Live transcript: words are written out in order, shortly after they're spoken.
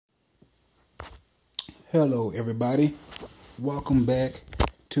Hello, everybody. Welcome back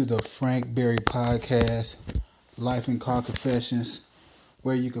to the Frank Berry Podcast, Life and Car Confessions,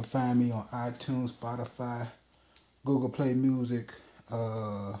 where you can find me on iTunes, Spotify, Google Play Music.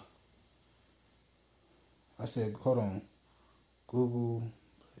 Hold on, Google,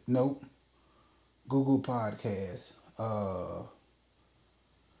 nope, Google Podcasts,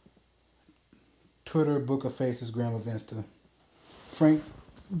 Twitter, Book of Faces, Gram of Insta, Frank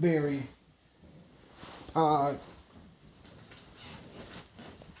Berry Pod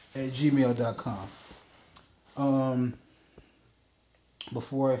at gmail.com.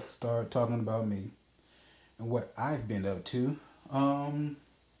 Before I start talking about me and what I've been up to, a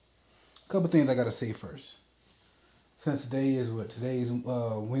couple things I gotta say first. Since today is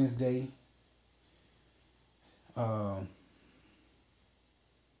Wednesday, um,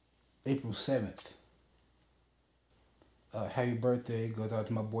 April 7th. Happy birthday goes out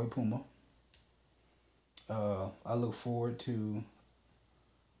to my boy Puma. I look forward to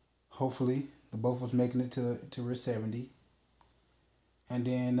hopefully the both of us making it to we're 70. And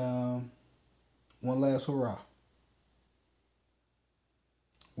then one last hurrah.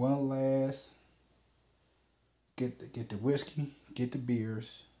 One last get the whiskey, get the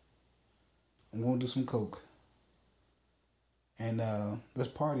beers. I'm gonna do some coke. And let's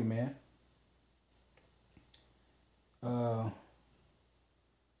party, man. We'll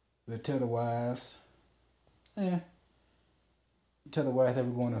tell the wives. Eh. Tell the wives that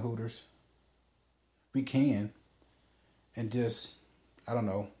we're going to Hooters. We can. And just, I don't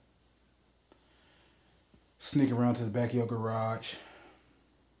know, sneak around to the back of your garage.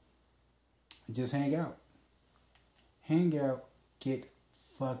 And just hang out. Hang out. Get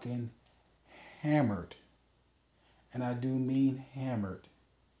fucking hammered. And I do mean hammered.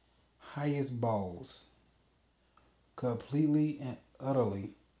 Highest balls. Completely and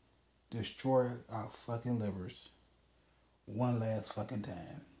utterly destroy our fucking livers. One last fucking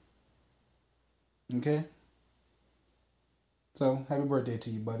time. Okay? So, happy birthday to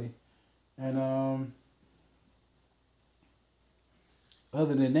you, buddy. And,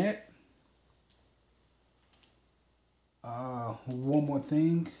 other than that, one more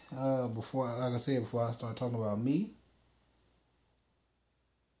thing, before I start talking about me.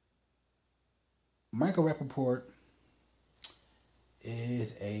 Michael Rapaport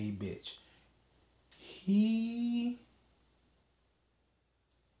is a bitch. He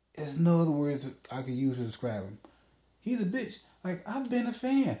there's no other words I could use to describe him. He's a bitch. Like, I've been a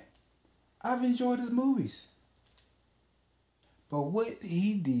fan. I've enjoyed his movies. But what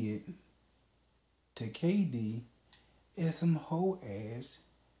he did to KD is some whole ass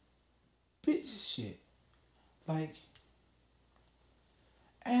bitch shit. Like,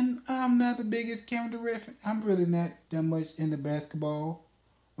 and I'm not the biggest Kevin Durant fan. I'm really not that much into basketball.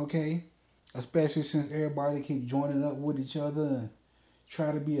 Okay? Especially since everybody keep joining up with each other and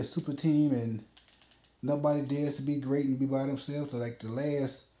try to be a super team and nobody dares to be great and be by themselves. So like the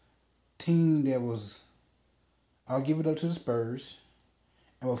last team that was, I'll give it up to the Spurs.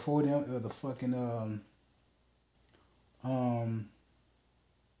 And before them, it was the fucking,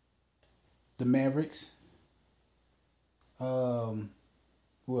 the Mavericks.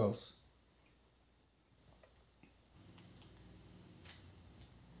 Who else?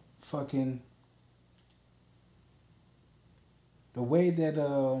 Fucking the way that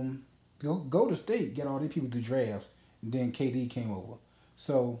go to state get all these people to draft, and then KD came over.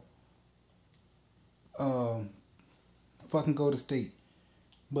 So fucking go to state.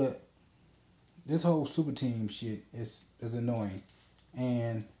 But this whole super team shit is annoying.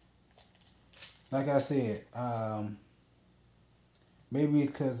 And like I said, maybe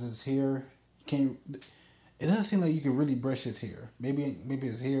because his hair can't. It doesn't seem like you can really brush his hair. Maybe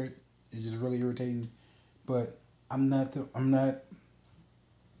his hair is just really irritating. But I'm not the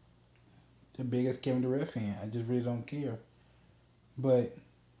biggest Kevin Durant fan. I just really don't care. But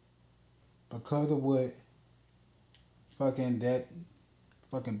because of what that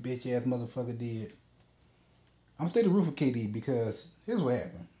fucking bitch ass motherfucker did, I'm still the root for KD because here's what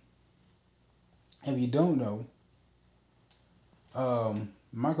happened. If you don't know,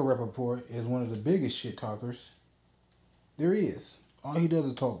 Michael Rapaport is one of the biggest shit talkers there is. All he does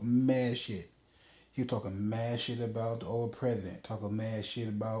is talk mad shit. He talking mad shit about the old president, talking mad shit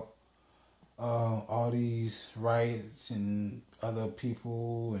about all these riots and other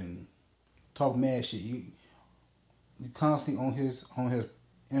people, and talk mad shit. You constantly on his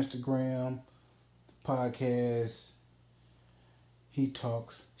Instagram, podcast. He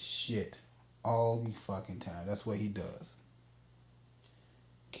talks shit all the fucking time. That's what he does.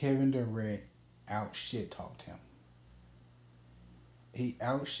 Kevin Durant out shit talked him. He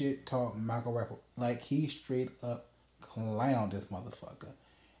out shit talked Michael Rapaport. Like he straight up clowned this motherfucker.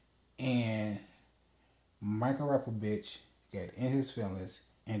 And Michael Rapaport bitch got in his feelings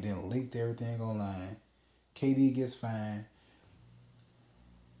and then leaked everything online. KD gets fined.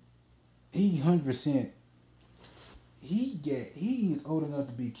 He 100%. He is old enough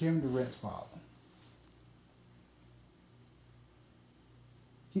to be Kevin Durant's father.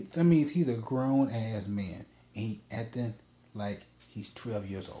 That means he's a grown ass man and he acting like he's 12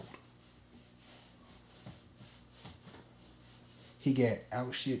 years old. He got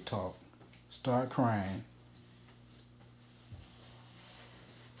out shit talk, start crying.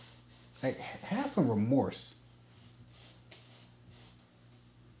 Like, have some remorse.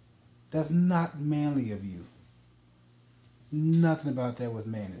 That's not manly of you. Nothing about that was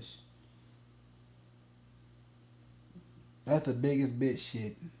mannish. That's the biggest bitch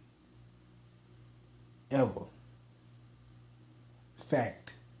shit ever.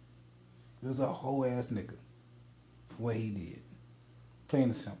 Fact. It was a whole ass nigga for what he did. Plain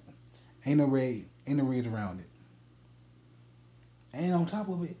and simple. Ain't no reason around it. And on top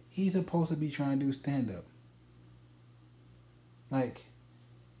of it, he's supposed to be trying to do stand up. Like,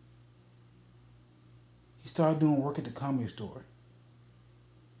 he started doing work at the Comedy Store.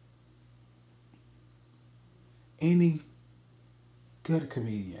 Any good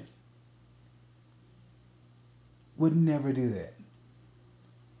comedian would never do that.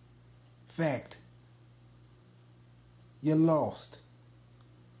 Fact. You lost.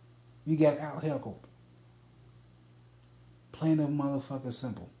 You got out heckled. Plain and motherfucking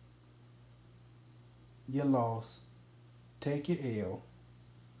simple. You lost. Take your L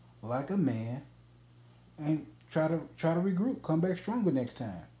like a man and try to regroup. Come back stronger next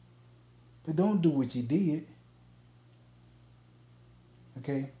time. But don't do what you did.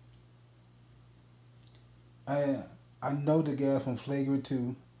 Okay? I know the guy from Flagrant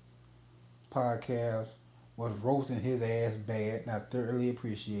 2 podcast was roasting his ass bad, and I thoroughly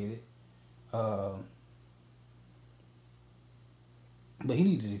appreciate it. But he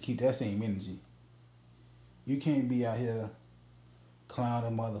needed to keep that same energy. You can't be out here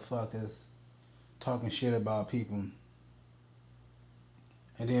clowning motherfuckers, talking shit about people,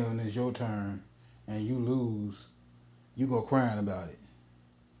 and then when it's your turn and you lose, you go crying about it.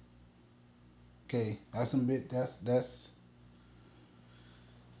 Okay, that's some bit. That's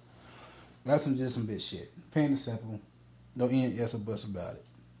some bit shit. Plain and simple. No yes or buts about it.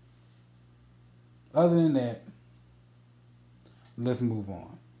 Other than that, let's move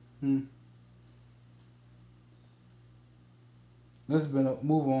on. Let's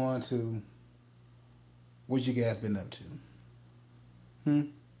move on to what you guys been up to.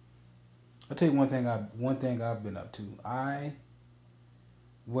 I'll tell you one thing I've been up to. I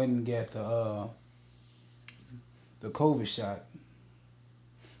went and got the COVID shot.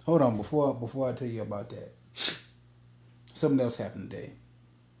 Hold on, before I tell you about that, something else happened today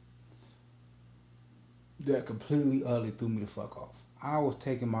that completely utterly threw me the fuck off. I was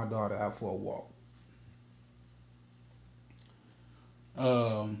taking my daughter out for a walk.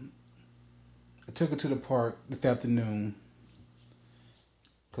 I took her to the park this afternoon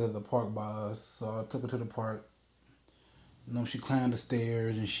because of the park by us. So I took her to the park. You know, she climbed the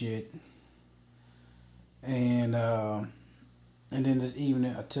stairs and shit. And then this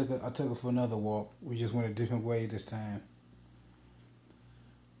evening I took her for another walk. We just went a different way this time.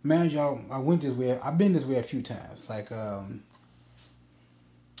 Man, y'all, I went this way. I've been this way a few times. Like, and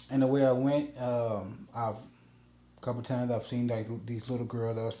the way I went, I've a couple times I've seen like these little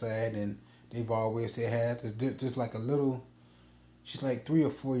girls outside, and they've always said had just like a little. She's like 3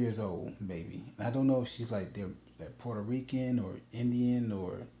 or 4 years old, maybe. And I don't know if she's like they're Puerto Rican or Indian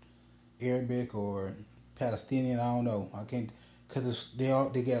or Arabic or Palestinian. I don't know. I can't because they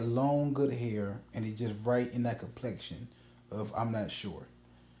got long good hair and they just right in that complexion of I'm not sure.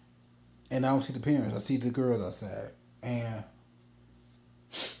 And I don't see the parents. I see the girls outside, and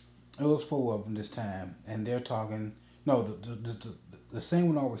it was 4 of them this time, and they're talking. No, the same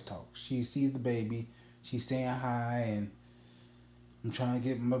one always talks. She sees the baby. She's saying hi, and I'm trying to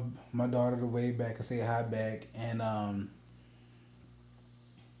get my daughter to wave back and say hi back, and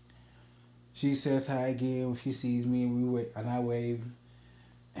she says hi again when she sees me, and I wave,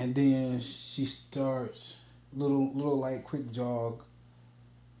 and then she starts little like quick jog.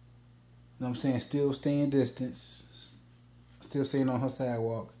 You know what I'm saying? Still staying distance, still staying on her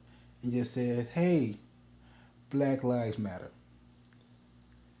sidewalk, and just said, "Hey, Black Lives Matter."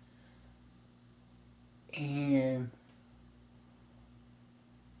 And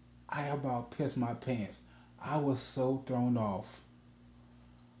I about pissed my pants. I was so thrown off.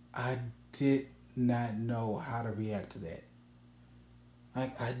 I did not know how to react to that.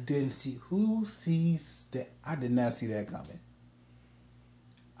 I didn't see who sees that. I did not see that coming.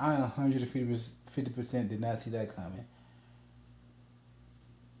 I 150% did not see that coming.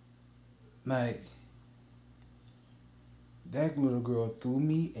 Like that little girl threw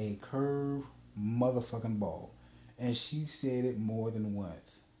me a curve motherfucking ball, and she said it more than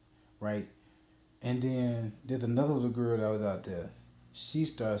once, right? And then there's another little girl that was out there. She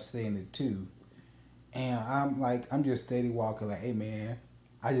started saying it too, and I'm just steady walking like, hey man,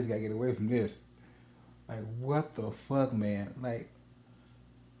 I just gotta get away from this. Like what the fuck, man?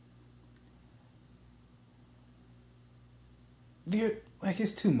 There, like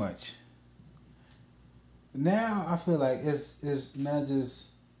it's too much. Now I feel like it's not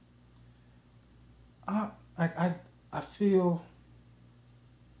just I like I feel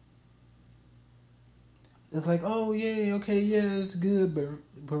it's like, oh yeah, okay, yeah, it's good,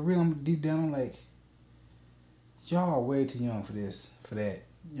 but real deep down I'm like, y'all are way too young for this, for that.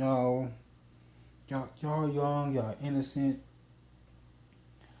 Y'all young, y'all innocent.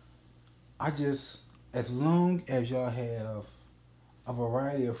 I just as long as y'all have a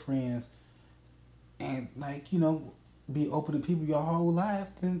variety of friends and be open to people your whole life,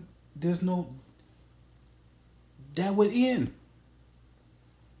 then there's no that would end.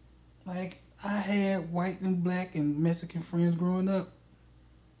 Like I had white and black and Mexican friends growing up.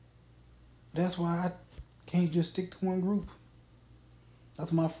 That's why I can't just stick to one group.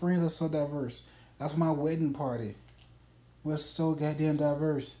 That's why my friends are so diverse. That's why my wedding party was so goddamn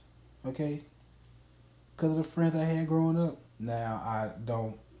diverse. Okay? Because of the friends I had growing up. Now, I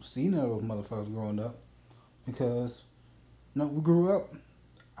don't see none of those motherfuckers growing up. Because, no, we grew up.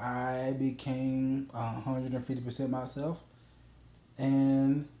 I became 150% myself.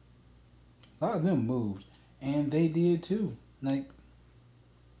 And a lot of them moved. And they did too. Like,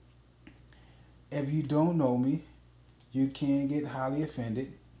 if you don't know me, you can get highly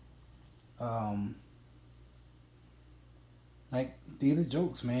offended. Um, like, these are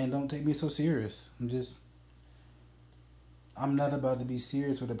jokes, man. Don't take me so serious. I'm not about to be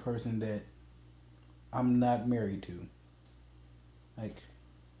serious with a person that I'm not married to. Like,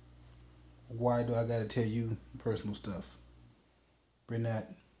 why do I gotta tell you personal stuff? We're not,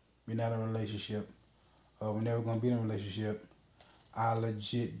 we're not in a relationship. We're never gonna be in a relationship. I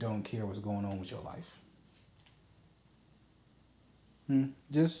legit don't care what's going on with your life.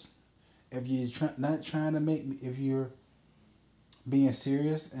 Just if you're not trying to make me, if you're being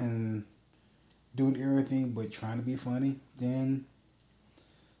serious and doing everything but trying to be funny, then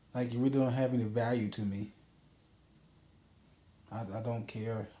like you really don't have any value to me. I don't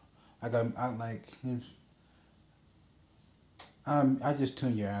care. Like I like I just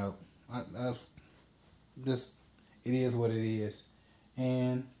tune you out. I just it is what it is,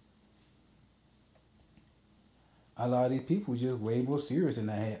 and a lot of these people just way more serious than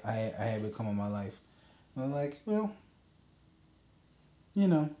I had become in my life. I'm like, well, you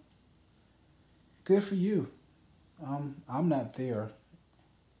know, good for you. I'm not there.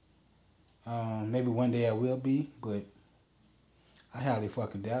 Maybe one day I will be, but I highly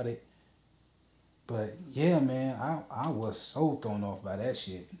fucking doubt it. But yeah, man, I was so thrown off by that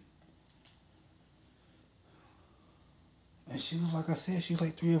shit. And she was like I said, she was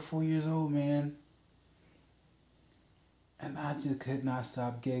like 3 or 4 years old, man. And I just could not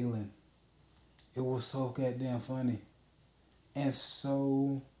stop giggling. It was so goddamn funny. And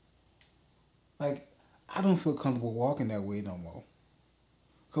so like I don't feel comfortable walking that way no more.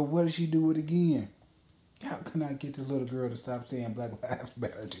 Cause what did she do it again? How can I get this little girl to stop saying Black Lives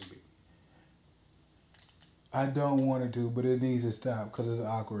Matter to me? I don't want it to, but it needs to stop because it's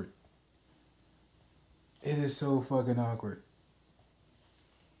awkward. It is so fucking awkward.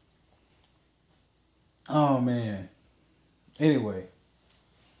 Oh man. Anyway,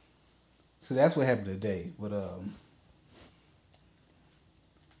 so that's what happened today. But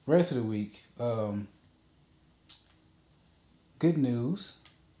rest of the week, good news.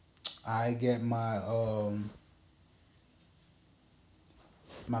 I get my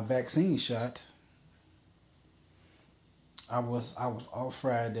vaccine shot. I was off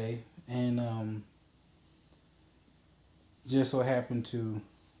Friday and just so happened to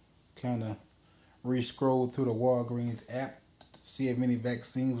kind of re-scroll through the Walgreens app to see if any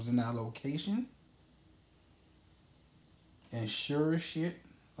vaccines was in our location. And sure as shit,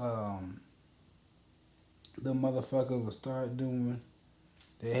 um, the motherfucker would start doing.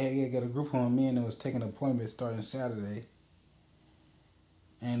 They had got a group on me and it was taking appointments starting Saturday.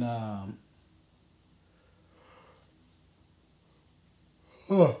 And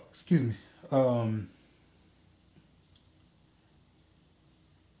oh, excuse me. Um,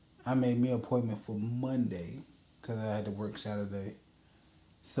 I made me an appointment for Monday because I had to work Saturday.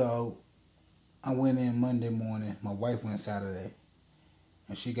 So I went in Monday morning. My wife went Saturday,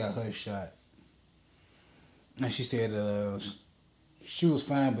 and she got her shot. And she said she was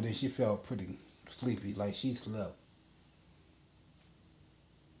fine, but then she felt pretty sleepy. Like she slept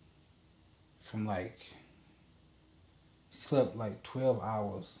from like she slept like 12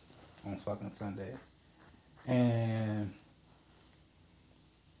 hours on fucking Sunday. And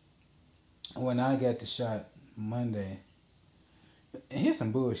when I got the shot Monday, and here's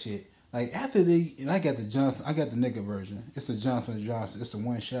some bullshit. Like after I got the Johnson, I got the nigga version. It's the Johnson and Johnson. It's the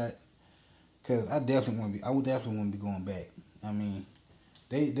one shot. Cause I definitely want to be. I would definitely want to be going back. I mean,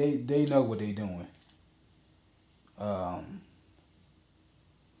 they know what they doing. Um,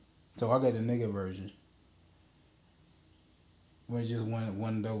 so I got the nigga version, where just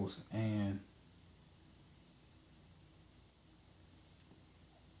one dose, and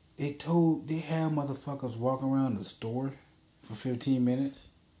they had motherfuckers walk around the store for 15 minutes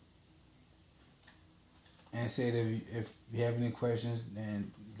and said if you have any questions,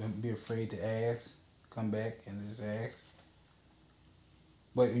 then don't be afraid to ask. Come back and just ask.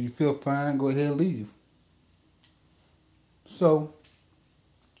 But if you feel fine, go ahead and leave. So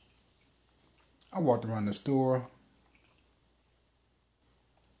I walked around the store,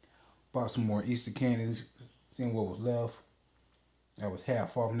 bought some more Easter candies, seeing what was left. That was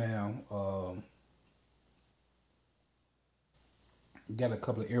half off now. Got a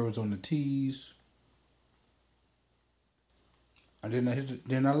couple of Arizona teas. And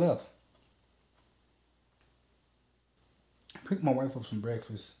then I left. Picked my wife up some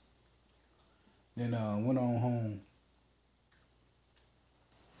breakfast. Then went on home.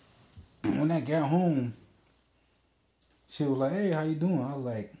 When I got home, she was like, "Hey, how you doing?" I was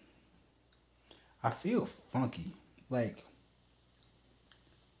like, "I feel funky. Like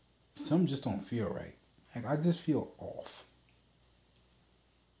something just don't feel right. Like I just feel off."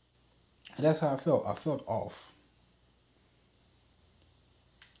 And that's how I felt. I felt off.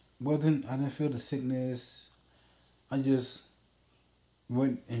 I didn't feel the sickness. I just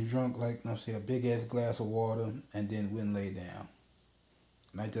went and drunk like say a big ass glass of water and then went and lay down.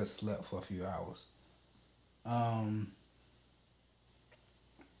 And I just slept for a few hours. Um,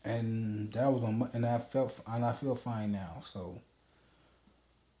 and that was and I feel fine now. So,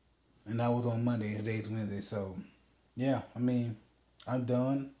 and that was on Monday. Today's Wednesday. So, yeah, I mean, I'm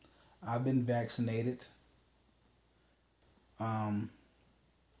done. I've been vaccinated. Um,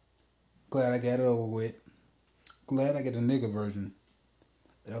 glad I got it over with. Glad I get the nigga version.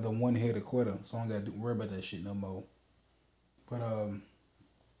 The other one hitter quitter, so I don't gotta worry about that shit no more. But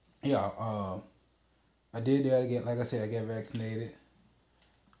yeah, I did that. I get like I said, I got vaccinated.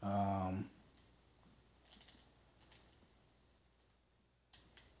 Um,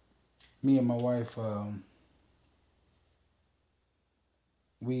 Me and my wife,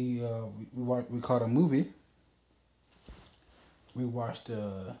 we caught a movie. We watched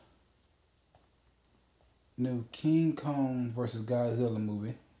new King Kong versus Godzilla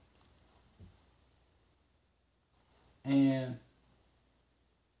movie, and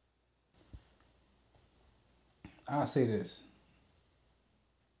I'll say this: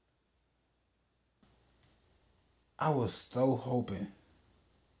 I was so hoping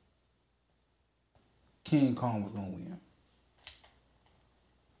King Kong was gonna win.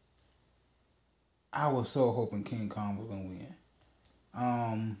 I was so hoping King Kong was gonna win.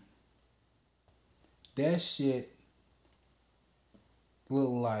 Um, that shit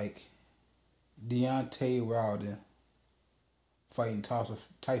looked like Deontay Wilder fighting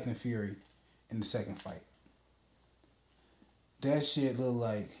Tyson Fury in the second fight. That shit looked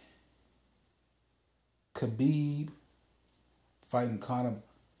like Khabib fighting Conor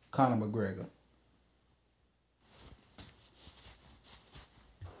McGregor.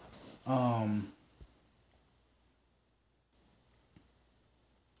 Um,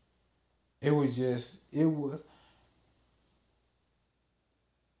 it was just it was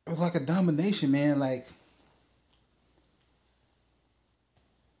like a domination, man. Like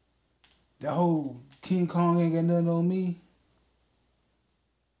the whole King Kong ain't got nothing on me.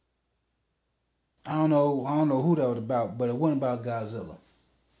 I don't know who that was about, but it wasn't about Godzilla.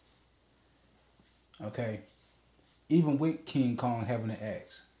 Okay, even with King Kong having an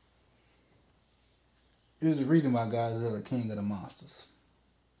axe, there's a reason why Godzilla King of the Monsters.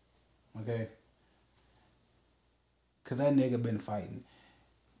 Okay, cause that nigga been fighting.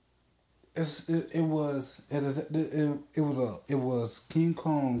 It was King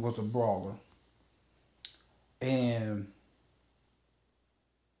Kong was a brawler, and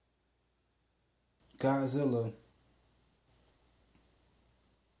Godzilla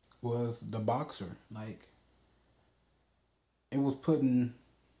was the boxer. Like it was putting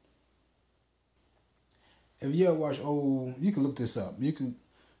If you ever watch old, you can look this up. You can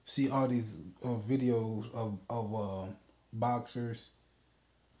see all these videos of boxers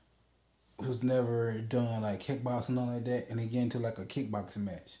who's never done like kickboxing or like that, and they get into like a kickboxing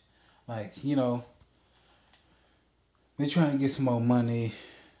match. Like they're trying to get some more money.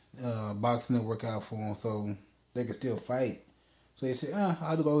 Boxing didn't work out for them, so they can still fight. So they say,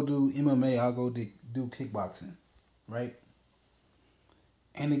 I'll go do MMA. I'll go do kickboxing, right?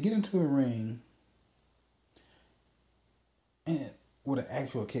 And they get into a ring and with an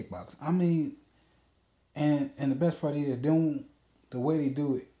actual kickbox. I mean, and the best part is the way they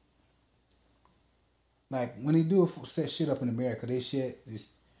do it. Like when they do it, set shit up in America, they set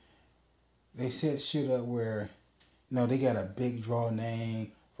shit up where they got a big draw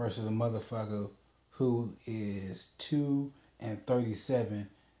name versus a motherfucker who is 2-37.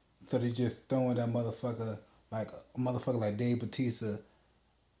 So they just throwing that motherfucker like a motherfucker like Dave Bautista,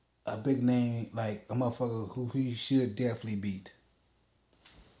 a big name like a motherfucker who he should definitely beat.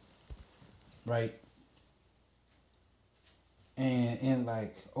 Right? And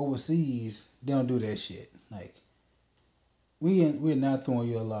like overseas, they don't do that shit. Like we're not throwing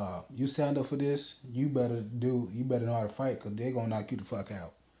you a lob. You signed up for this, you better know how to fight because they're gonna knock you the fuck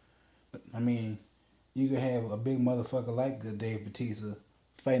out. I mean, you could have a big motherfucker like the Dave Bautista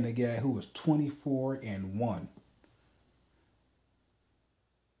fighting a guy who was 24-1.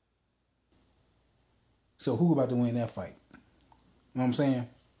 So who about to win that fight? You know what I'm saying?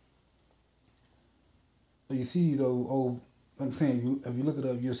 So you see these old I'm saying, if you look it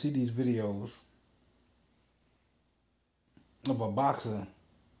up, you'll see these videos of a boxer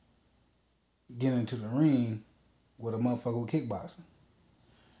getting into the ring with a motherfucker with kickboxing.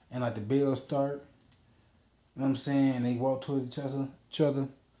 And like the bells start, you know what I'm saying? They walk towards each other.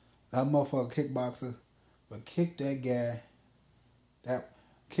 That motherfucker kickboxer, but kick that guy,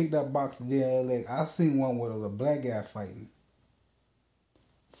 kick that boxer there leg. I seen one where there was a black guy fighting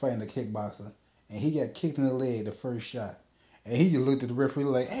the kickboxer, and he got kicked in the leg the first shot. And he just looked at the referee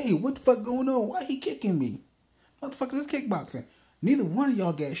like, hey, what the fuck going on? Why he kicking me? What the fuck is this kickboxing? Neither one of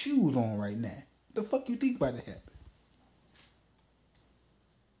y'all got shoes on right now. What the fuck you think about to happen?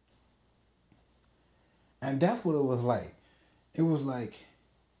 And that's what it was like. It was like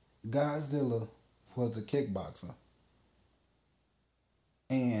Godzilla was a kickboxer.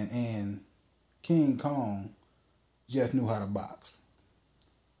 And King Kong just knew how to box.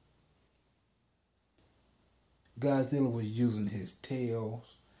 Godzilla was using his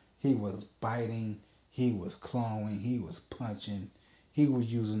tails. He was biting. He was clawing. He was punching. He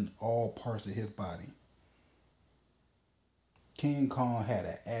was using all parts of his body. King Kong had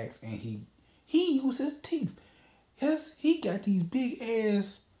an axe and he used his teeth. He got these big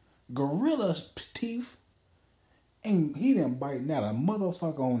ass gorilla teeth and he didn't bite not a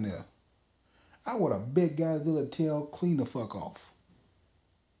motherfucker on there. I would have bet Godzilla tail clean the fuck off.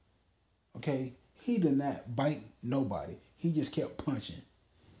 Okay? He did not bite nobody. He just kept punching.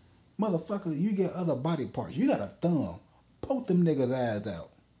 Motherfucker, you get other body parts. You got a thumb. Poke them niggas' eyes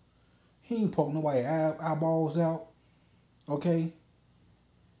out. He ain't poke nobody eyeballs out. Okay?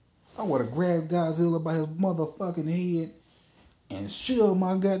 I would have grabbed Godzilla by his motherfucking head and shoved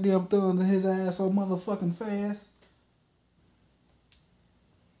my goddamn thumb in his ass so motherfucking fast.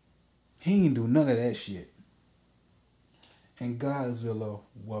 He ain't do none of that shit. And Godzilla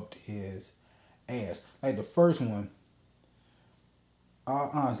whooped his ass. Like the first one,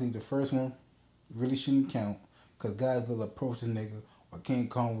 honestly, the first one really shouldn't count because Godzilla approached this nigga while King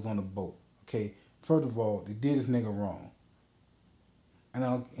Kong was on the boat. Okay, first of all, they did this nigga wrong.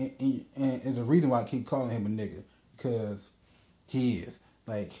 And there's a reason why I keep calling him a nigga because he is.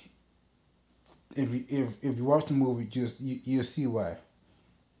 Like, if you watch the movie, you'll see why.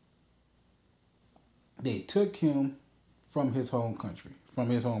 They took him from his home country, from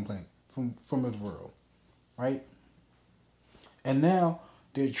his home planet, from his world, right? And now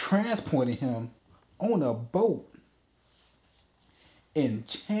they're transporting him on a boat in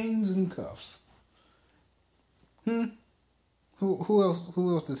chains and cuffs. Who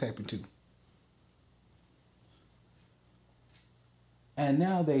else this happened to? And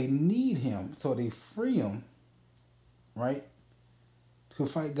now they need him, so they free him, right? To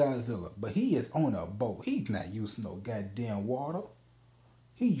fight Godzilla. But he is on a boat. He's not using no goddamn water.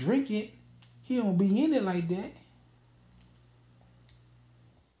 He drink it. He don't be in it like that.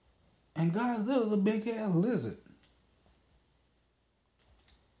 And Godzilla's a big ass lizard.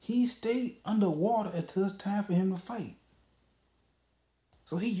 He stayed underwater until it's time for him to fight.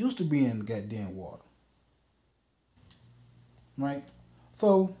 So he used to be in the goddamn water. Right?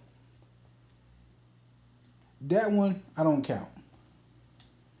 So that one I don't count.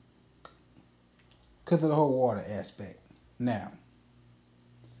 because of the whole water aspect. Now,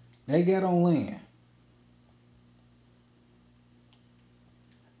 they got on land.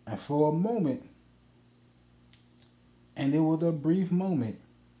 And for a moment, and it was a brief moment,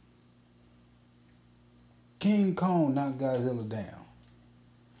 King Kong knocked Godzilla down.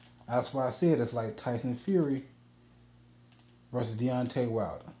 That's why I said it's like Tyson Fury versus Deontay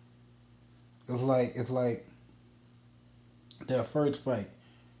Wilder. It's like their first fight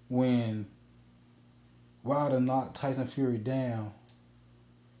when Wilder knocked Tyson Fury down,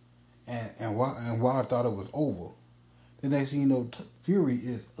 and Wilder thought it was over. The next thing you know, Fury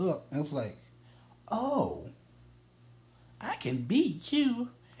is up, and it was like, oh, I can beat you,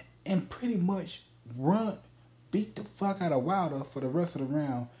 and pretty much beat the fuck out of Wilder for the rest of the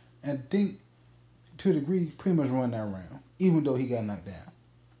round, and think to a degree pretty much run that round, even though he got knocked down.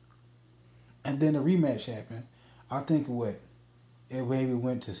 And then the rematch happened. I think it maybe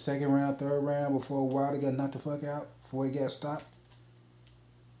went to second round, third round before Wilder got knocked the fuck out, before he got stopped.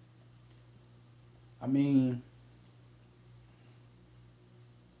 I mean,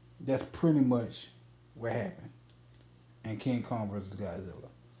 that's pretty much what happened in King Kong versus Godzilla.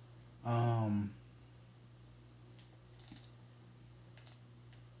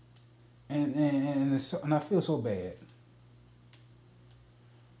 And I feel so bad.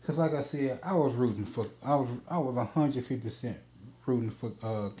 Cause like I said, I was 150% rooting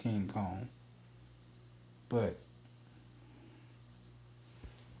for King Kong. But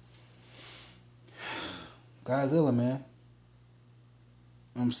Godzilla, man.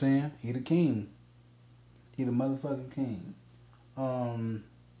 You know what I'm saying? He the king. He the motherfucking king.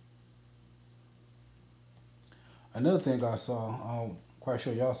 Another thing I saw, I'm quite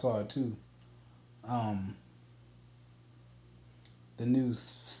sure y'all saw it too. The new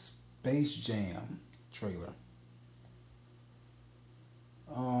Space Jam trailer.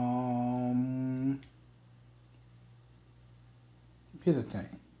 Here's the thing.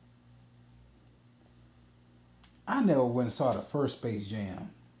 I never went and saw the first Space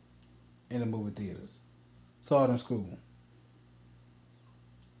Jam in the movie theaters. Saw it in school.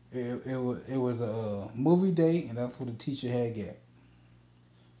 It was a movie day, and that's what the teacher had got.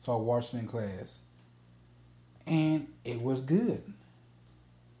 So I watched it in class. And it was good.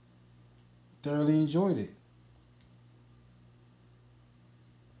 Thoroughly enjoyed it.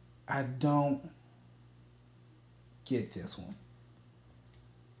 I don't get this one.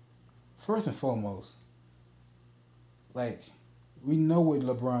 First and foremost, like, we know what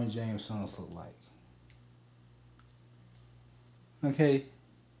LeBron James' sons look like. Okay?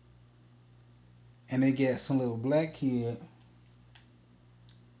 And they got some little black kid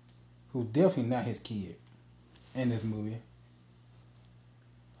who's definitely not his kid in this movie.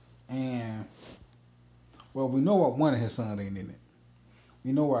 And, well, we know what one of his sons ain't in it.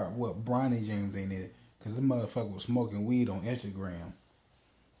 We know what Bronny James ain't in it. Because this motherfucker was smoking weed on Instagram.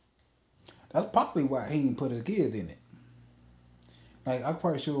 That's probably why he didn't put his kids in it. Like, I'm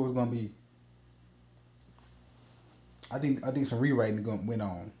quite sure it was going to be... I think some rewriting went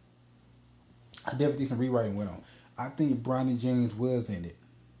on. I definitely think some rewriting went on. I think Bronny James was in it.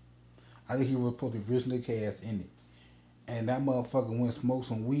 I think he was supposed to originally cast in it. And that motherfucker went and smoked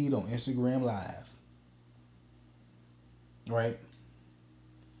some weed on Instagram Live. Right?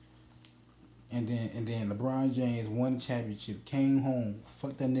 And then LeBron James won the championship, came home,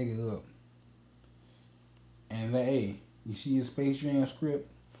 fucked that nigga up. And like, hey, you see your Space Jam script?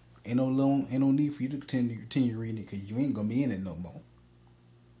 Ain't no need for you to continue reading it, because you ain't gonna be in it no more.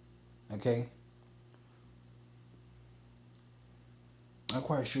 Okay? I'm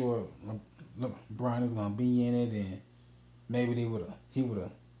quite sure LeBron is gonna be in it, and maybe he would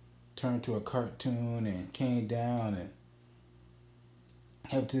have turned to a cartoon and came down and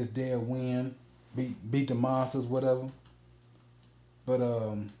helped his dad win, beat the monsters, whatever.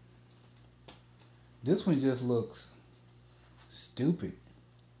 But this one just looks stupid.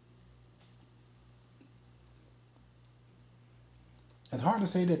 It's hard to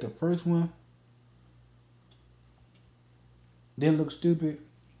say that the first one didn't look stupid,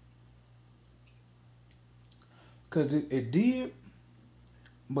 because it did,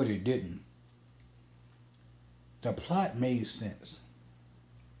 but it didn't. The plot made sense.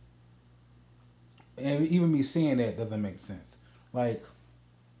 And even me saying that doesn't make sense. Like,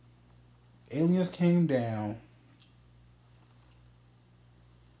 aliens came down,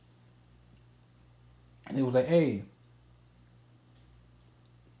 and it was like, hey,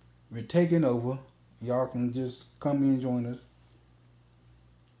 we're taking over. Y'all can just come in and join us.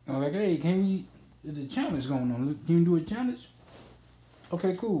 And I'm like, hey, there's a challenge going on. Can you do a challenge?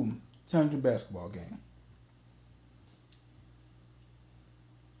 Okay, cool. Time to do a basketball game.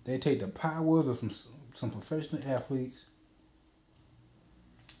 They take the powers of some professional athletes,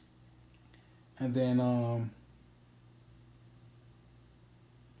 and then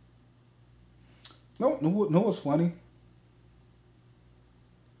no, what's funny?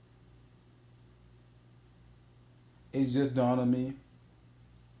 It just dawned on me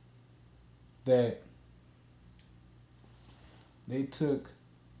that they took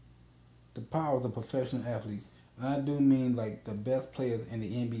the power of the professional athletes, and I do mean like the best players in the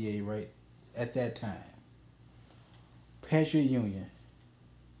NBA, right? At that time, Patriot Union.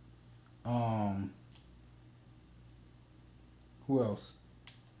 Um, who else?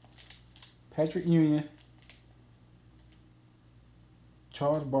 Patrick Union,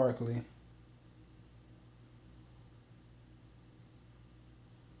 Charles Barkley,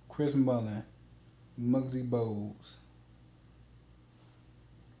 Chris Mullin, Muggsy Bogues,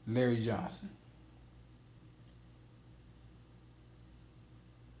 Larry Johnson.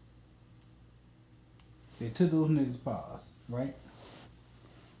 They took those niggas' powers, right?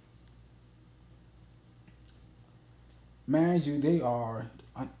 Mind you, they are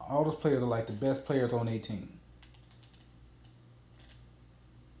all those players are like the best players on their team.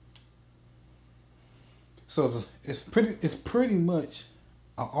 So it's pretty much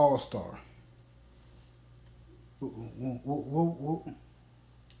an all star.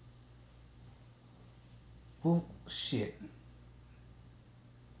 Well, shit.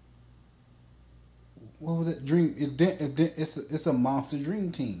 What was it? It's a monster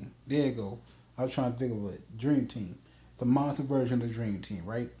dream team. There you go. I was trying to think of it. Dream team. It's a monster version of the dream team,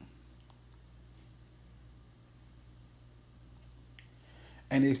 right?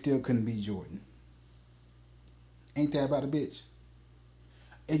 And they still couldn't beat Jordan. Ain't that about a bitch?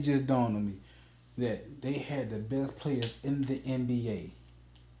 It just dawned on me that they had the best players in the NBA,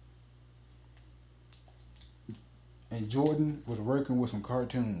 and Jordan was working with some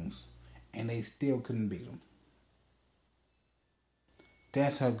cartoons, and they still couldn't beat him.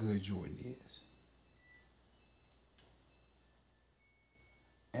 That's how good Jordan is.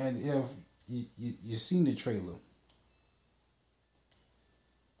 And if you seen the trailer,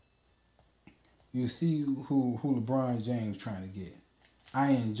 you see who LeBron James trying to get.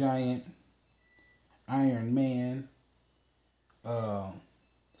 Iron Giant, Iron Man, uh,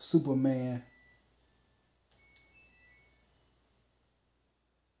 Superman.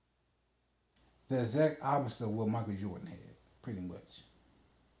 The exact opposite of what Michael Jordan had, pretty much.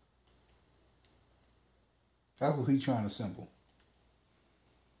 That's what he's trying to assemble.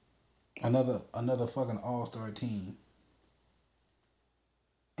 Another fucking all star team.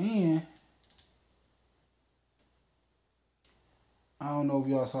 And I don't know if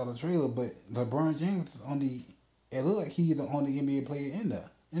y'all saw the trailer, but LeBron James is on the. It looked like he's the only NBA player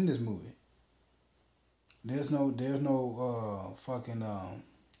in this movie. There's no fucking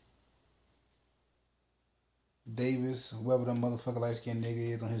Davis, whoever the motherfucker light skinned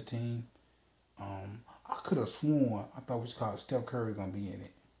nigga is on his team. I could have sworn I thought we should call Steph Curry gonna be in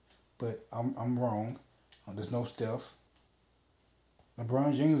it, but I'm wrong. There's no Steph.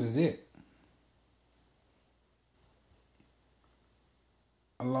 LeBron James is it,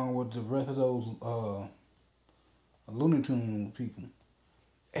 along with the rest of those Looney Tune people,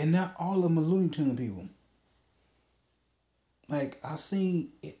 and not all of them are Looney Tune people. Like I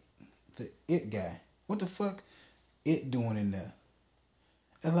seen it, the It guy. What the fuck, It doing in there?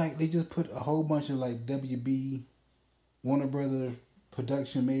 And like they just put a whole bunch of like WB, Warner Brothers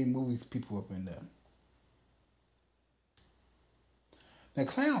production made movies people up in there. The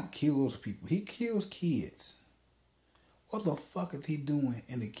clown kills people. He kills kids. What the fuck is he doing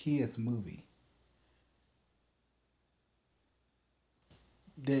in the kids movie?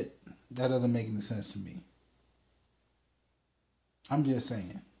 That that doesn't make any sense to me. I'm just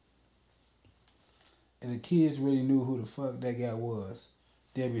saying. If the kids really knew who the fuck that guy was,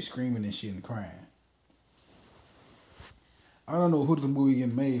 they'd be screaming and shit and crying. I don't know who the movie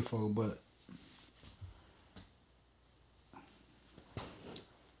get made for, but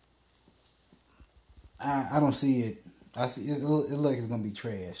I don't see it. I see it looks like it's gonna be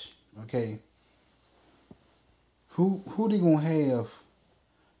trash. Okay, who they gonna have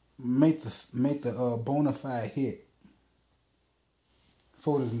make the bona fide hit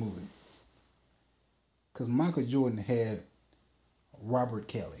for this movie? Cause Michael Jordan had Robert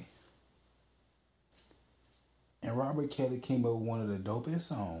Kelly, and Robert Kelly came up with one of the dopest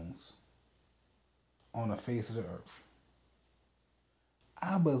songs on the face of the earth.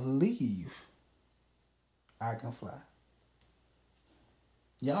 I believe I can fly.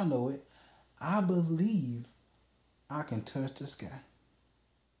 Y'all know it. I believe I can touch the sky.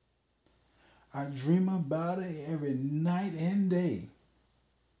 I dream about it every night and day.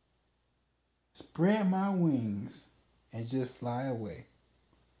 Spread my wings and just fly away.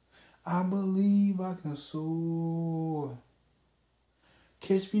 I believe I can soar.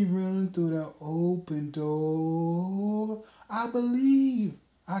 Catch me running through that open door. I believe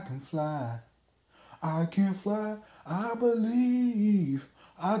I can fly. I can fly. I believe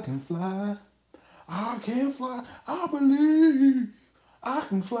I can fly. I can fly. I believe I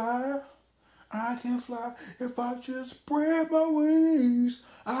can fly. I can fly if I just spread my wings.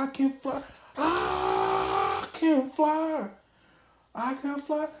 I can fly. I can fly. I can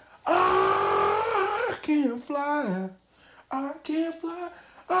fly. I can fly. I can fly.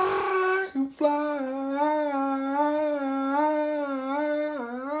 I can fly.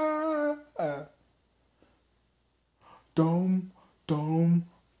 Dome, dome,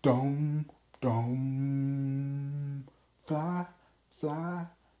 dome, dome. Fly, fly,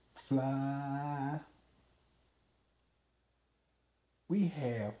 fly. We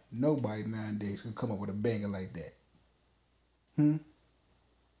have nobody nowadays who come up with a banger like that. Hmm?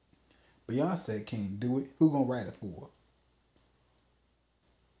 Beyonce can't do it. Who gonna write it for her?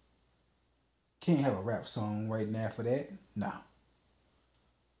 Can't have a rap song right now for that. No.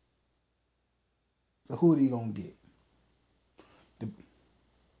 So who are you gonna get? The,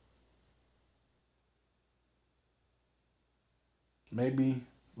 maybe,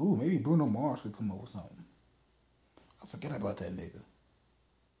 maybe Bruno Mars could come up with something. I forget about that nigga.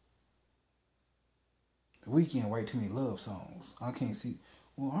 The Weeknd write too many love songs. I can't see.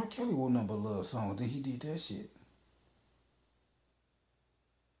 Well, R. Kelly wrote number love songs. Then he did that shit.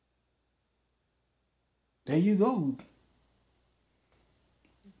 There you go.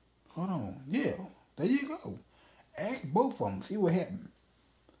 Hold on. Yeah. There you go. Ask both of them. See what happened.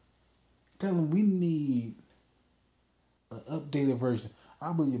 Tell them we need an updated version.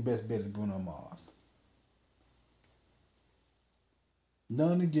 I believe your best bet is Bruno Mars.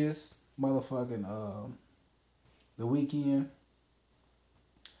 None against motherfucking The Weeknd,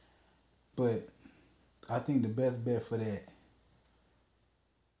 but I think the best bet for that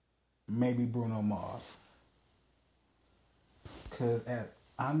maybe Bruno Mars. Cause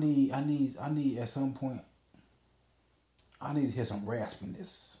I need at some point I need to hear some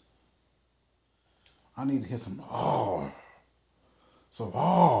raspiness. I need to hear some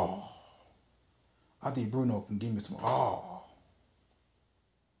I think Bruno can give me some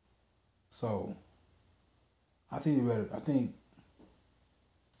So I think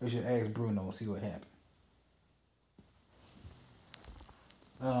we should ask Bruno and see what happened.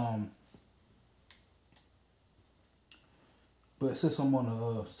 But since I'm on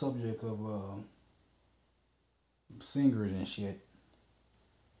the subject of singers and shit,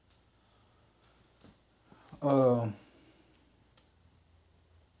 um,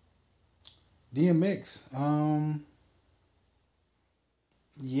 DMX,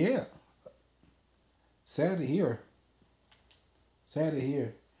 yeah, sad to hear. Sad to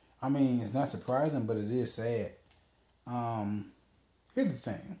hear. I mean, it's not surprising, but it is sad. Um, Here's the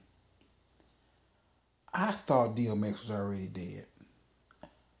thing. I thought DMX was already dead.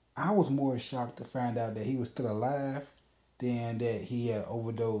 I was more shocked to find out that he was still alive than that he had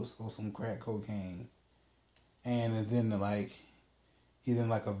overdosed on some crack cocaine and is in he's in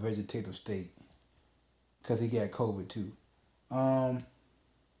like a vegetative state because he got COVID too. Um,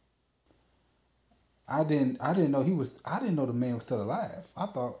 I didn't know I didn't know the man was still alive. I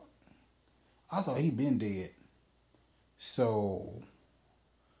thought he'd been dead. So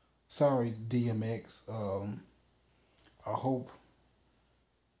sorry, DMX. I hope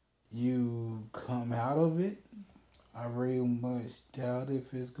you come out of it. I very much doubt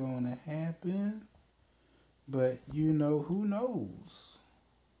if it's gonna happen. But who knows?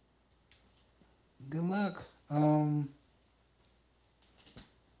 Good luck. I'll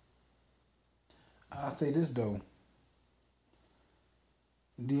say this though.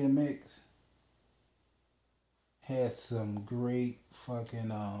 DMX had some great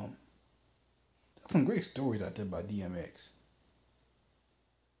fucking some great stories out there about DMX.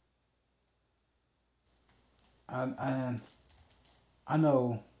 I I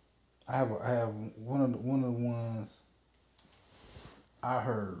know I have one of the ones I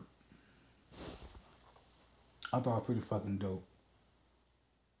heard I thought was pretty fucking dope.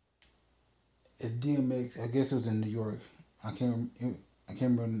 It's DMX. I guess it was in New York. I can't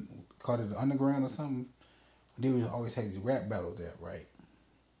remember. Called it the Underground or something. They was always had these rap battles there, right?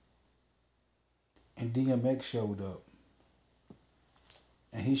 And DMX showed up,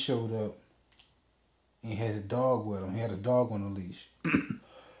 and he showed up, and he had his dog with him. He had a dog on a leash,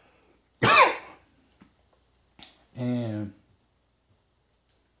 and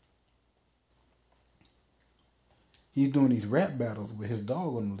he's doing these rap battles with his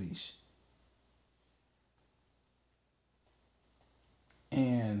dog on the leash.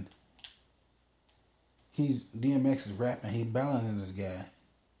 And he's DMX is rapping, he's battling this guy.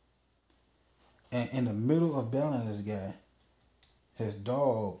 And in the middle of battling this guy, his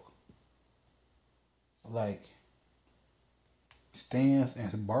dog like stands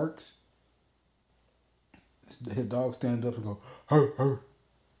and barks. His dog stands up and goes, "Her, her."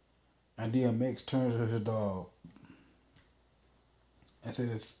 And DMX turns to his dog and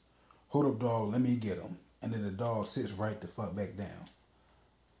says, "Hold up, dog, let me get him." And then the dog sits right the fuck back down.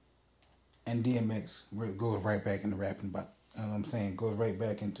 And DMX goes right back into rapping about, you know what I'm saying, goes right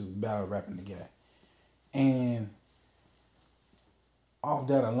back into battle rapping the guy. And off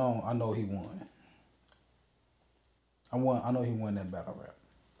that alone, I know he won. I know he won that battle rap.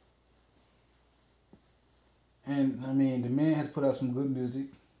 And I mean, the man has put out some good music.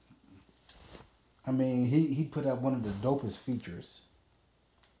 I mean, he put out one of the dopest features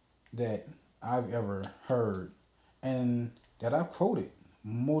that I've ever heard, and that I've quoted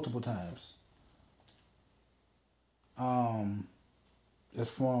multiple times. Um, it's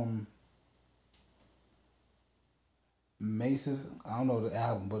from Mace's. I don't know the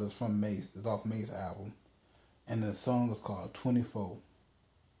album, but it's from Mace. It's off Mace's album, and the song is called 24.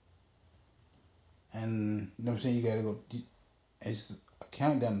 And you know what I'm saying? You gotta go. It's a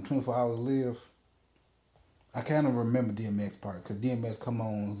countdown to 24 hours to live. I kind of remember DMX part because DMX come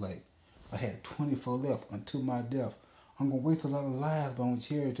on was like, I had 24 left until my death. I'm gonna waste a lot of lives, but I'm gonna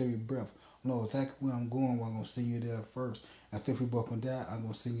cherish every breath. I know exactly where I'm going. Where I'm gonna send you there first. And if we both gonna die, I'm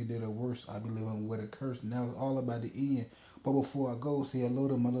gonna send you there the worst. I'll be living with a curse. And that was all about the end. But before I go, say hello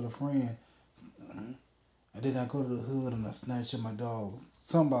to my little friend. And then I go to the hood and I snatch up my dog.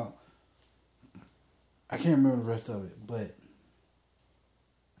 Something about, I can't remember the rest of it, but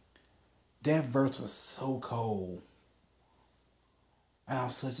that verse was so cold. And I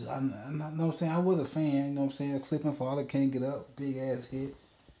was such a, I, you know what I'm saying? I was a fan, you know what I'm saying? Slipping, falling, can't get up, big ass hit.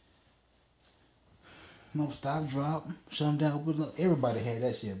 No stop, drop, shut them down. Everybody had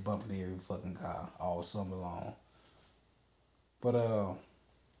that shit bumping every fucking car all summer long. But,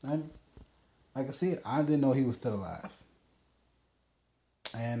 I, like I said, I didn't know he was still alive.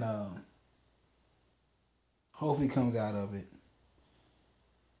 And, hopefully he comes out of it.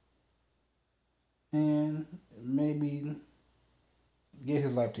 And maybe get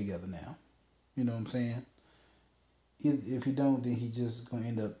his life together now. You know what I'm saying? If he don't, then he just gonna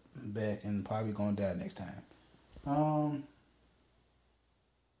end up back and probably gonna die next time. Um,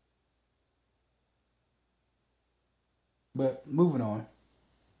 but moving on.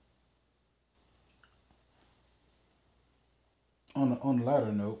 On the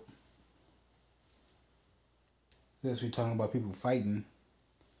lighter note, since we're talking about people fighting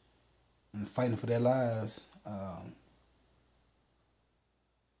and fighting for their lives,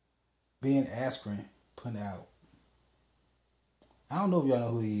 Ben Askren put out. I don't know if y'all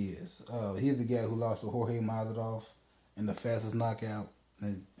know who he is. He's the guy who lost to Jorge Masvidal in the fastest knockout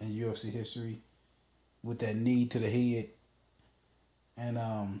in UFC history with that knee to the head,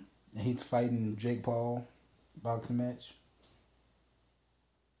 and he's fighting Jake Paul boxing match.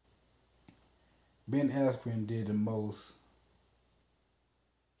 Ben Askren did the most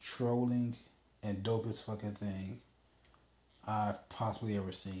trolling and dopest fucking thing I've possibly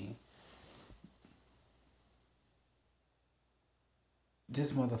ever seen.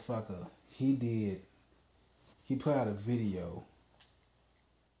 This motherfucker, he put out a video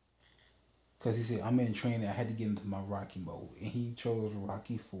because he said, I'm in training, I had to get into my Rocky mode. And he chose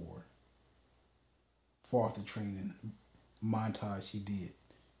Rocky 4 for the training montage he did.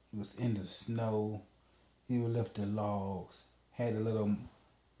 He was in the snow, he was lifting logs, had a little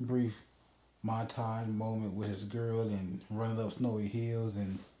brief montage moment with his girl and running up snowy hills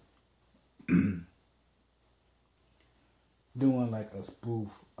and doing like a spoof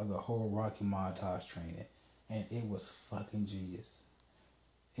of the whole Rocky montage training. And it was fucking genius.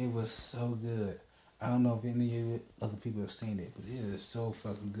 It was so good. I don't know if any of you other people have seen it, but it is so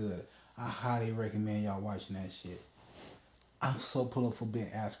fucking good. I highly recommend y'all watching that shit. I'm so pulling for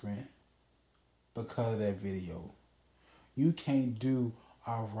Ben Askren because of that video. You can't do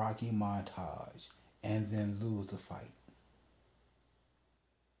a Rocky montage and then lose the fight.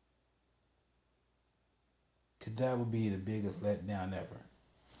 Cause that would be the biggest letdown ever.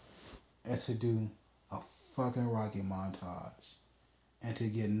 As to do a fucking Rocky montage and to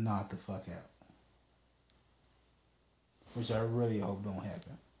get knocked the fuck out. Which I really hope don't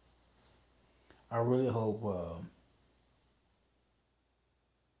happen. I really hope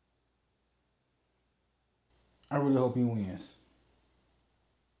he wins.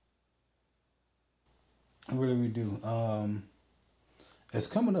 I really do. It's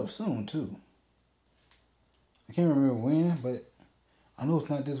coming up soon too. I can't remember when, but I know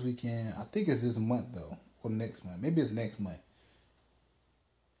it's not this weekend. I think it's this month though, or next month. Maybe it's next month.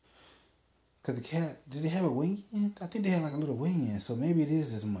 Cause the cat, did they have a weekend? I think they had like a little weekend, so maybe it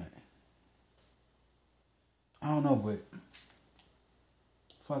is this month. I don't know, but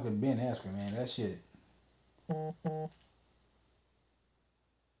fucking Ben Askren, man, that shit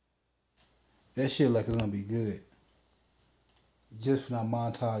like it's gonna be good. Just for that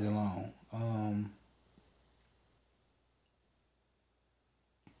montage alone.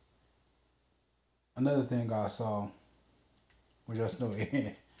 Another thing I saw, which I know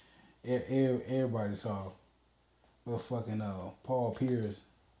everybody saw, was fucking Paul Pierce,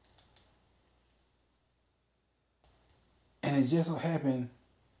 and it just so happened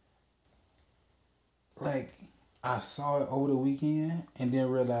like I saw it over the weekend and didn't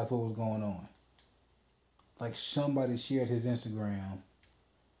realize what was going on. Like somebody shared his Instagram,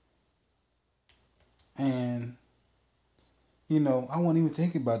 and I wasn't even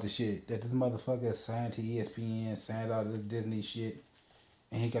thinking about the shit that this motherfucker signed to ESPN, signed all this Disney shit,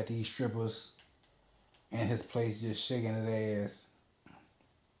 and he got these strippers and his place just shaking his ass,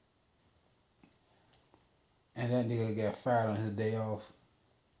 and that nigga got fired on his day off,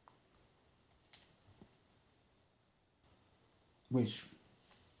 which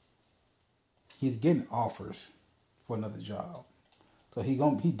he's getting offers for another job, so he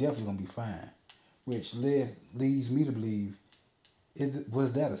definitely gonna be fine, which leads me to believe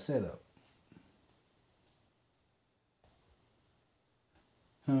was that a setup?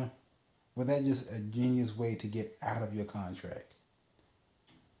 Huh? Was that just a genius way to get out of your contract?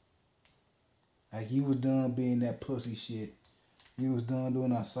 Like you was done being that pussy shit. You was done doing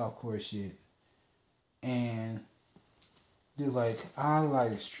that softcore shit. And just like I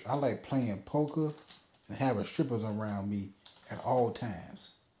like playing poker and having strippers around me at all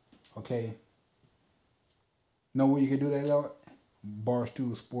times. Okay? Know where you can do that at?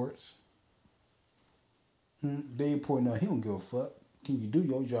 Barstool Sports. Dave Portnoy, he don't give a fuck. Can you do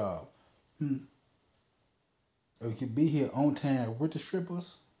your job? Or you can be here on time with the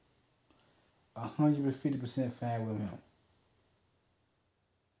strippers. 150% fine with him.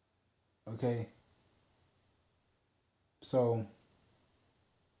 Okay? So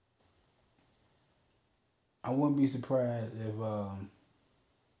I wouldn't be surprised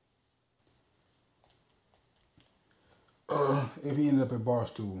if he ended up at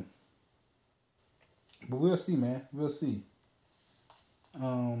Barstool. But we'll see, man. We'll see.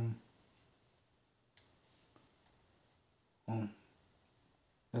 Um,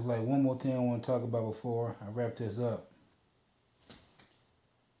 there's like one more thing I want to talk about before I wrap this up.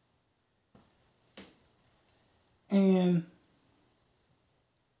 And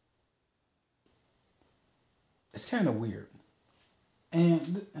it's kind of weird.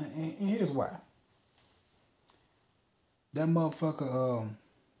 And here's why. That motherfucker,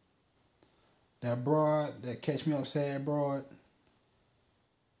 that broad, that Catch Me Outside broad,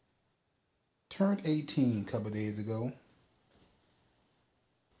 turned 18 a couple days ago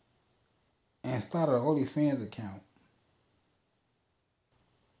and started an OnlyFans account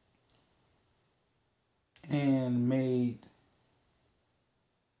and made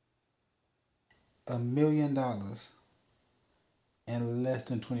 $1 million in less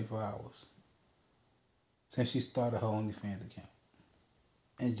than 24 hours since she started her OnlyFans account.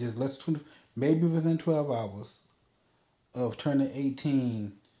 And just maybe within 12 hours of turning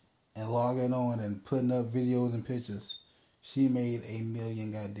 18 and logging on and putting up videos and pictures, she made $1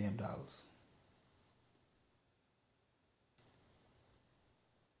 million goddamn dollars.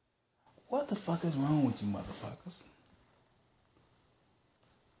 What the fuck is wrong with you motherfuckers?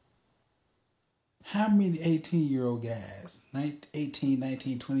 How many 18-year-old guys, 18,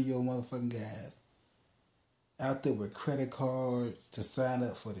 19, 20-year-old motherfucking guys out there with credit cards to sign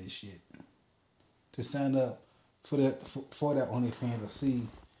up for this shit? To sign up for that OnlyFans to see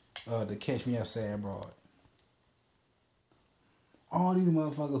the Catch Me Outside broad. All these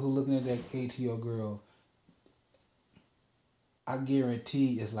motherfuckers who looking at that 18-year-old girl, I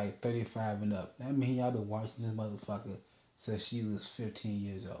guarantee it's like 35 and up. That means y'all been watching this motherfucker since she was 15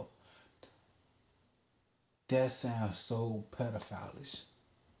 years old. That sounds so pedophilish.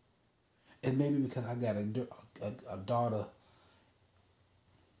 It's maybe because I got a daughter,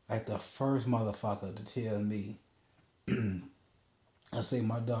 like the first motherfucker to tell me, I say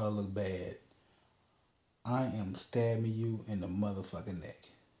my daughter look bad, I am stabbing you in the motherfucking neck.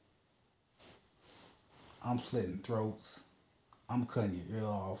 I'm slitting throats. I'm cutting your ear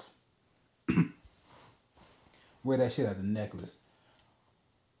off. Wear that shit as a necklace.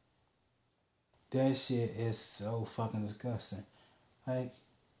 That shit is so fucking disgusting. Like,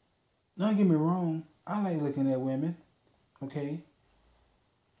 don't get me wrong. I like looking at women. Okay?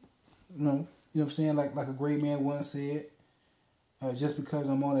 You know what I'm saying? Like a great man once said, just because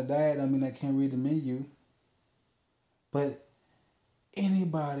I'm on a diet, I mean I can't read the menu. But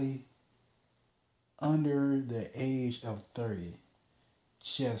anybody under the age of 30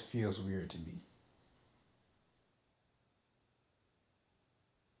 just feels weird to me.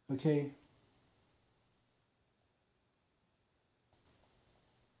 Okay?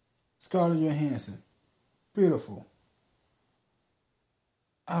 Scarlett Johansson, beautiful.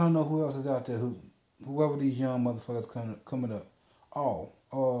 I don't know who else is out there whoever these young motherfuckers coming up.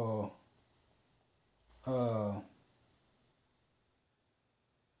 Oh, uh,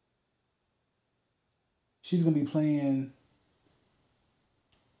 she's gonna be playing.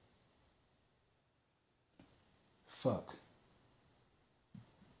 Fuck.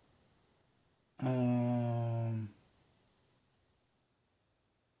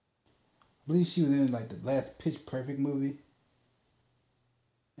 I believe she was in like the last Pitch Perfect movie,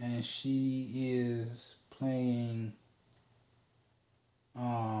 and she is playing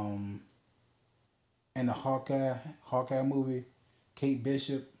um in the Hawkeye movie, Kate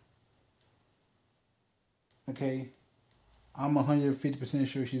Bishop. Okay, I'm 150%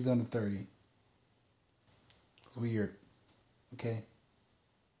 sure she's under 30. It's weird. Okay,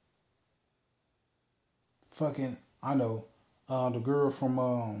 fucking I know. The girl from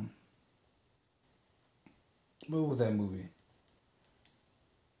what was that movie?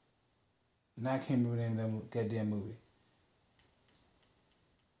 Now I can't remember the name of that goddamn movie.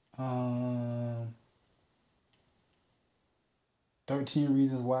 Um, 13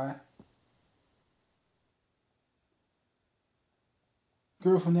 Reasons Why.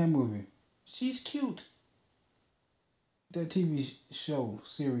 Girl from that movie. She's cute. That TV show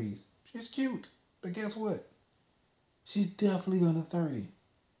series. She's cute. But guess what? She's definitely under 30.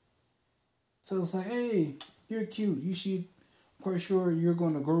 So it's like, hey, you're cute. You should, I'm quite sure you're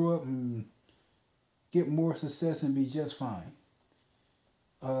going to grow up and get more success and be just fine.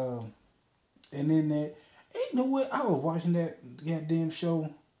 Uh, and then that, hey, you know what? I was watching that goddamn show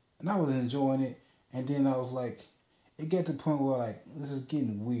and I was enjoying it. And then I was like, it got to the point where like, this is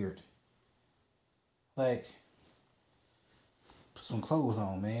getting weird. Like, put some clothes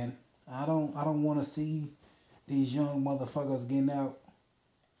on, man. I don't want to see these young motherfuckers getting out.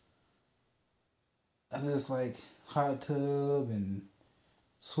 I just like hot tub and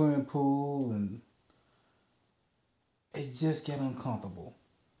swimming pool, and it just get uncomfortable.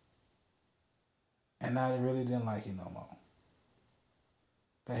 And I really didn't like it no more.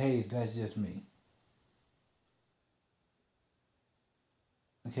 But hey, that's just me.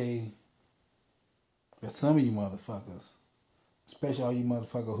 Okay? But some of you motherfuckers, especially all you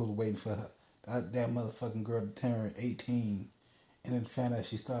motherfuckers who's waiting for that motherfucking girl to turn 18 and then found out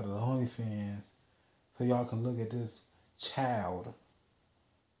she started OnlyFans so y'all can look at this child,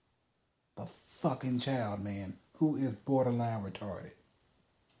 the fucking child, man, who is borderline retarded.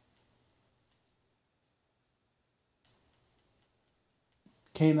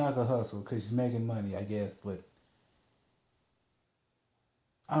 Can't knock a hustle because she's making money, I guess, but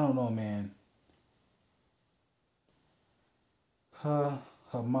I don't know, man. Her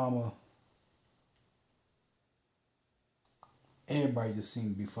mama, everybody just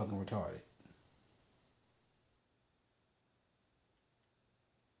seemed to be fucking retarded.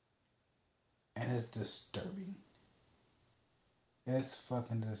 And it's disturbing. It's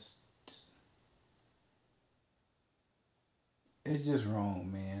fucking just, it's just wrong,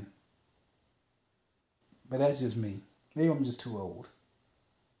 man. But that's just me. Maybe I'm just too old.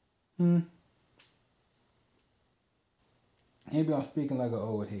 Hmm. Maybe I'm speaking like an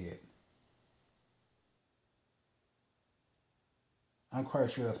old head. I'm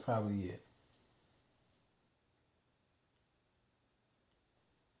quite sure that's probably it.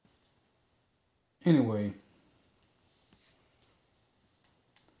 Anyway,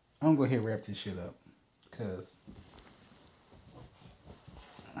 I'm gonna go ahead and wrap this shit up. Cause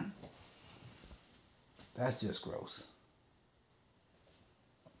that's just gross.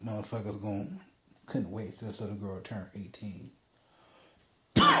 Motherfuckers going couldn't wait till the little girl turned 18.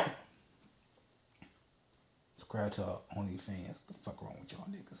 Subscribe to our OnlyFans. The fuck wrong with y'all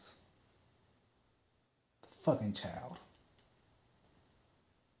niggas? The fucking child.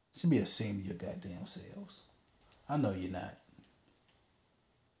 Should be ashamed of your goddamn selves. I know you're not.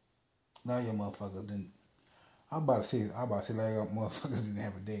 Now your motherfuckers didn't. I about to say like your motherfuckers didn't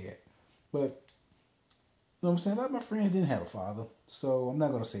have a dad. But you know what I'm saying? Like my friends didn't have a father. So I'm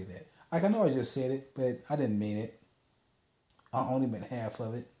not gonna say that. Like I know I just said it, but I didn't mean it. I only meant half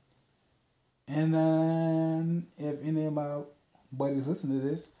of it. And if any of my buddies listen to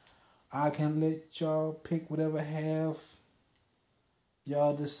this, I can let y'all pick whatever half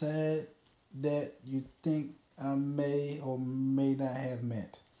y'all decide that you think I may or may not have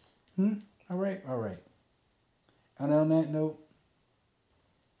meant. All right, all right. And on that note,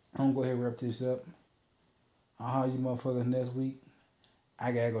 I'm gonna go ahead and wrap this up. I'll holler you motherfuckers next week.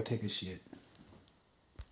 I gotta go take a shit.